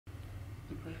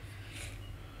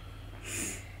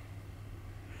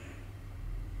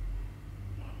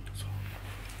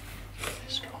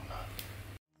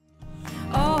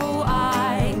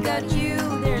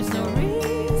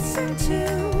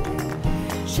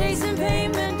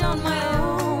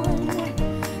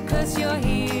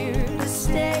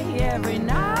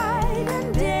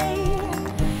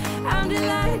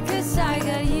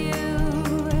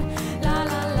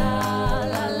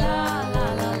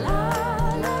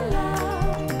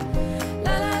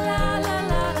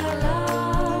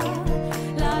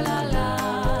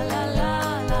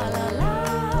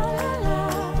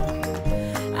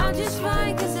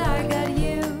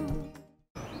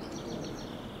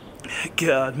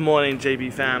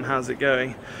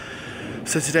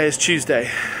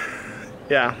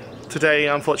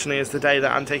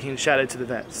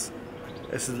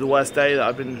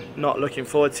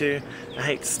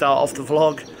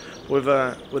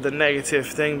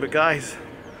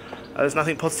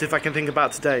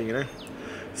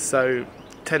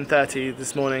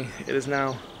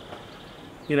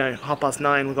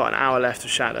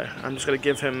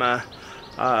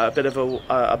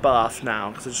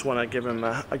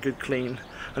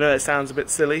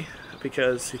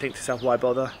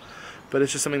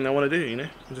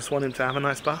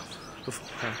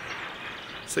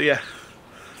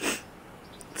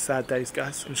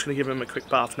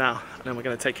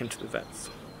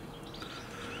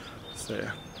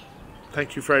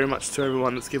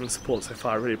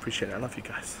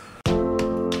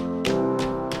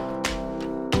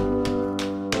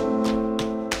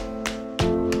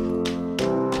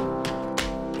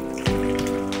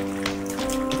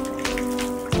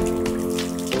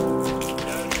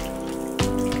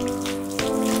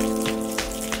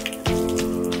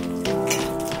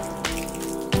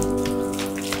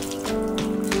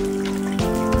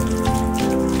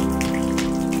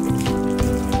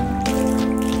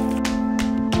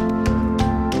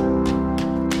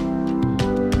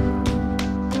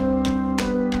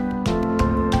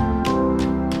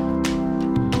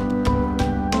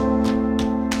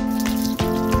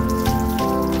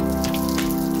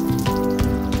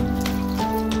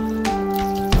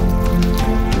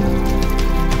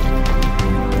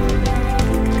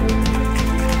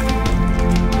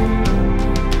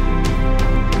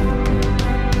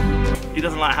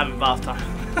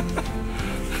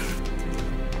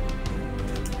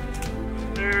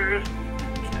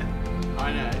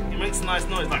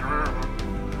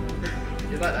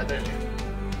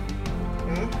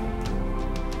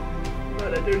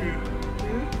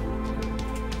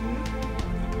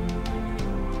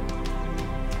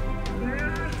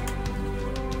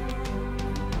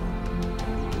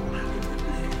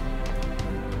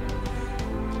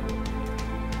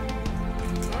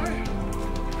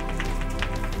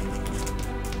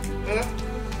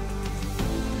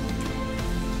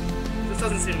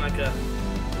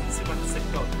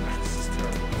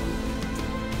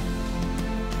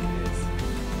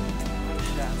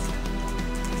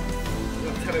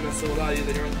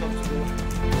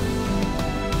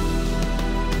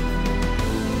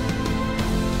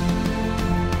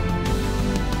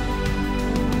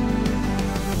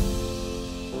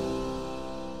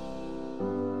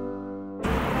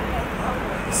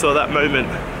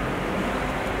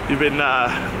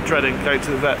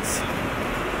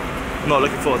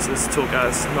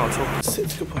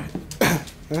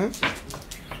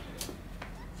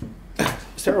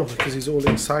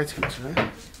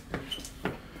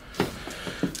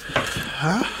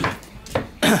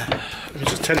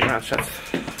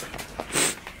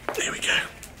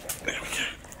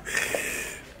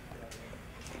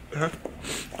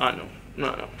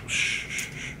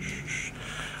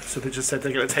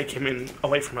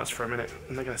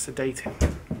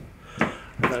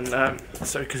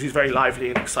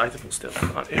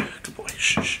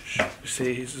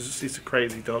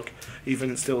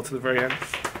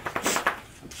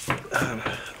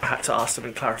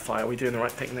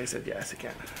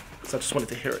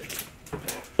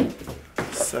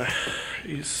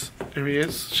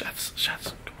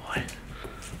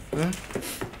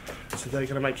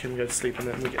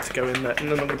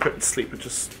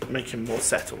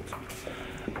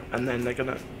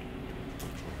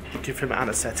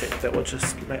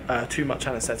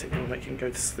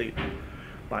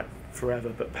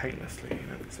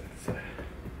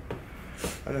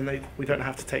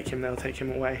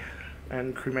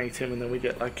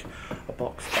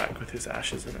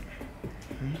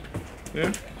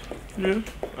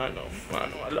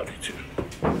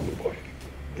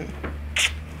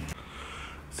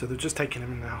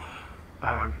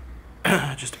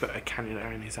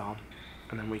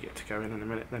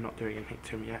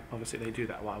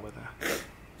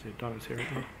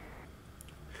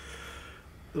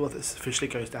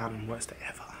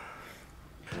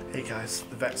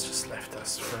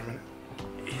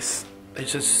They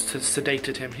just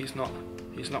sedated him. He's not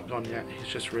gone yet.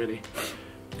 He's really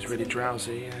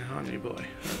drowsy, yeah, aren't you, boy?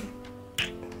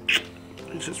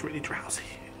 He's just really drowsy.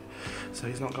 So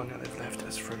he's not gone yet. They've left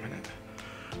us for a minute.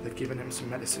 They've given him some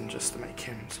medicine just to make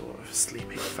him sort of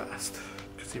sleepy first,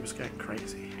 because he was going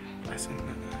crazy. Bless him.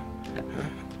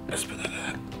 Let's put that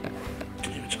there.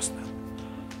 Can you adjust that?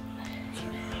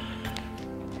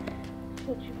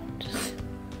 What do you want?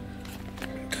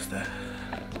 Just there.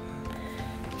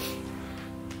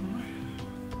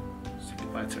 Say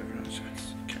goodbye to everyone,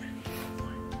 Chance. Okay.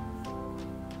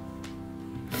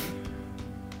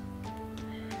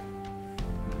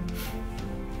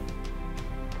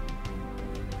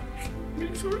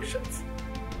 Really sorry, Chance.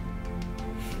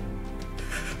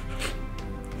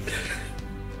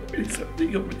 I'm really sorry.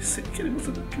 You got really sick and it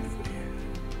wasn't that good for you.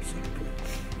 I'm sorry, boy.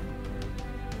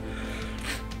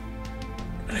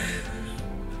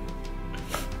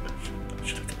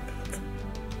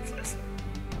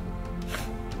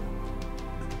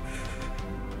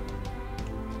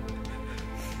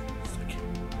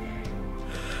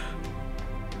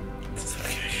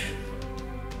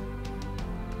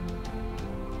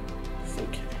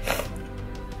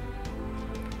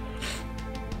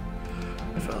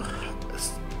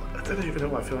 I don't even know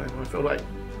what I feel like. I feel like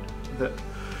that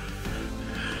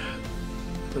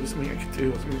there was something I could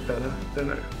do or something better. I don't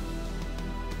know.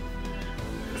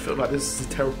 I feel like this is a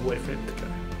terrible way for him to go.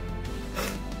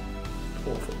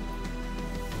 Awful.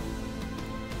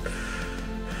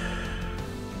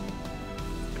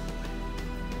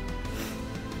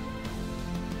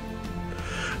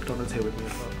 Donna's here with me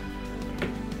as well.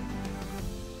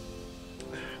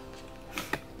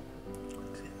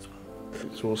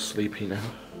 It's all sleepy now.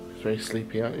 It's very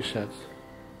sleepy, aren't you, Shads?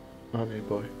 Aren't you,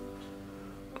 boy?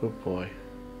 Good boy.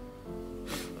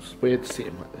 It's weird to see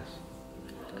him like this.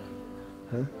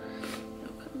 Huh?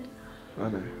 I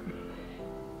know.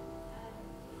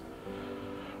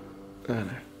 I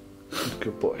know.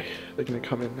 Good boy. They're gonna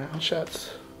come in now,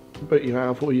 Shads. Put you out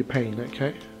of all your pain,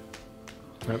 okay?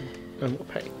 And what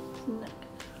pain? Neck.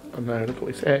 I know, look at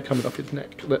his hair coming off his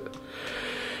neck. Look.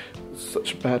 It's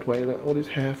such a bad way, look, all his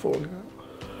hair falling out.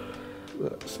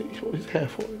 Look, see, all his hair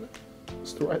falling out.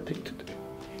 It's the right thing to do.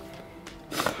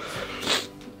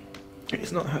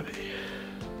 He's not happy.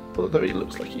 Although he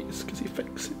looks like he is, because he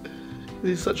fakes it.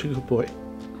 He's such a good boy.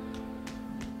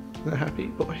 A happy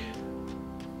boy.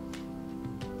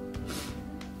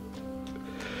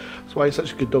 That's why he's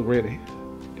such a good dog, really.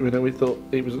 Even though we thought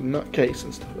he was a nutcase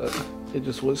and stuff like that. He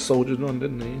just was soldiering on,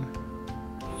 didn't he?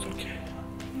 It's okay.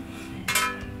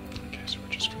 Okay, so we're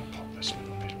just going to pop this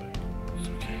little bit back. It's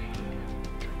okay.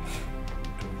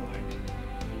 Good boy.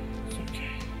 It's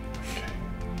okay. Okay.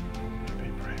 Be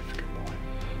brave, good boy.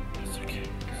 It's okay.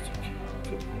 It's okay.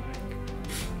 Good boy.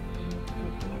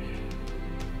 Good boy.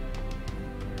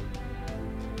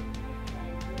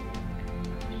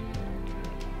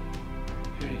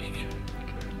 Here you go.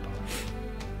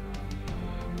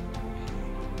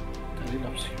 Daddy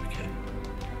loves you, okay?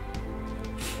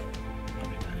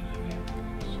 Mommy, Daddy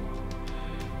loves you.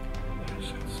 There it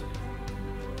is.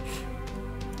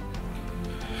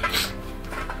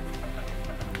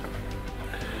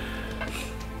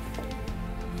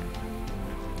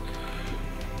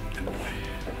 Good boy.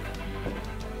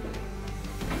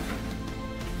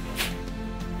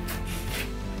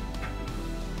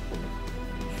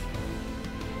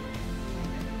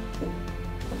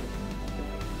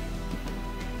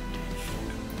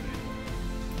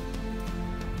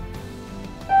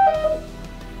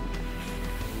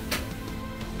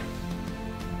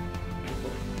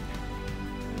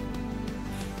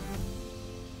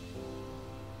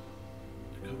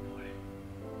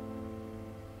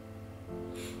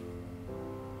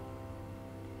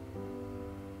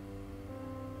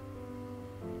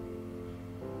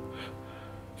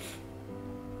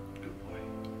 Good boy. Good boy.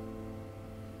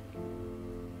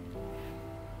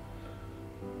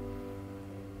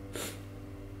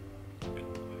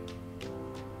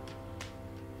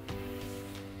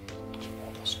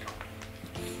 Almost gone.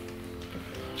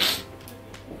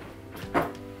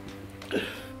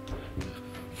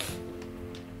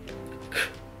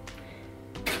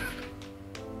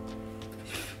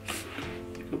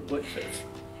 Good boy, Fitz.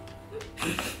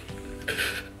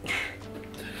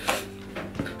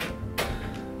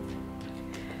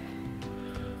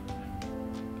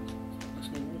 That's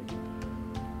not right.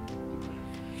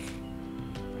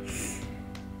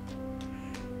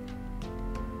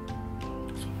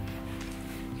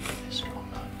 It's gone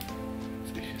now.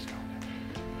 See, it's gone.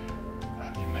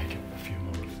 You make it a few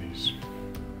more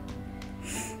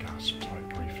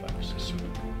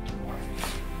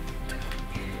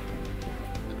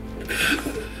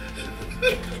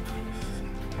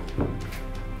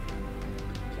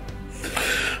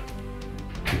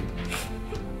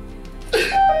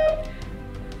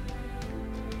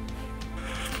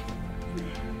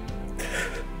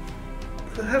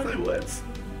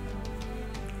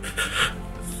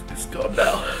gone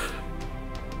now.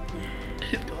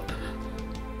 He's gone.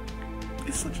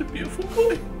 He's such a beautiful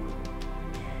boy.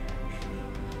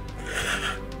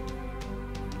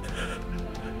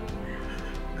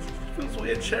 It feels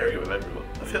weird sharing it with everyone.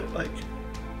 I feel like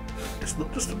it's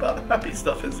not just about the happy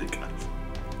stuff, is it, guys?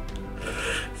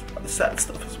 It's about the sad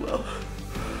stuff as well.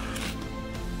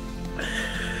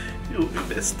 You will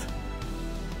be missed.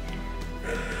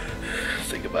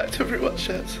 Say goodbye to everyone,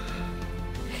 Shaz.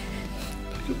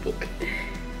 Good boy.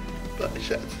 Bye,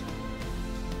 Shaz.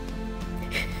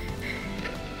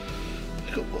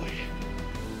 Good boy.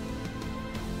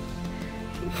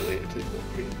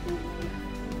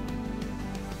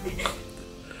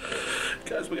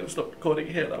 Guys, we're going to stop recording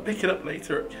here and I'll pick it up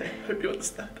later, okay? Hope you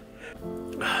understand.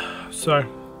 So,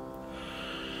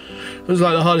 it was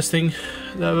like the hardest thing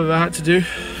that I've ever had to do.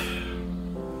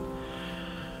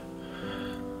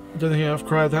 I don't think I've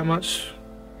cried that much,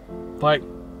 like,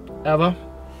 ever.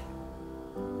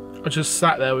 I just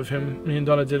sat there with him. Me and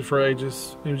Donna did for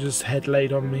ages. He was just head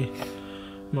laid on me,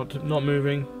 not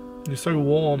moving. He was so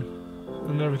warm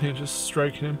and everything, just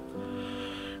stroking him.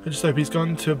 I just hope he's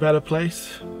gone to a better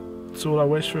place. That's all I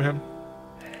wish for him.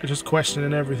 I'm just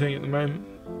questioning everything at the moment.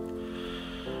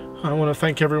 I want to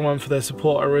thank everyone for their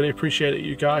support. I really appreciate it,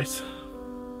 you guys.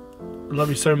 I love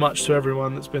you so much to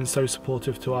everyone that's been so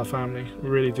supportive to our family. We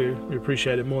really do. We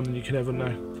appreciate it more than you can ever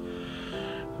know.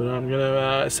 But I'm going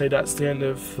to say that's the end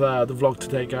of the vlog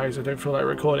today, guys. I don't feel like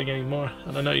recording anymore,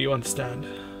 and I know you understand.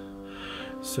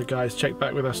 So guys, check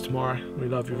back with us tomorrow. We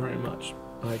love you very much.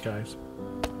 Bye, guys.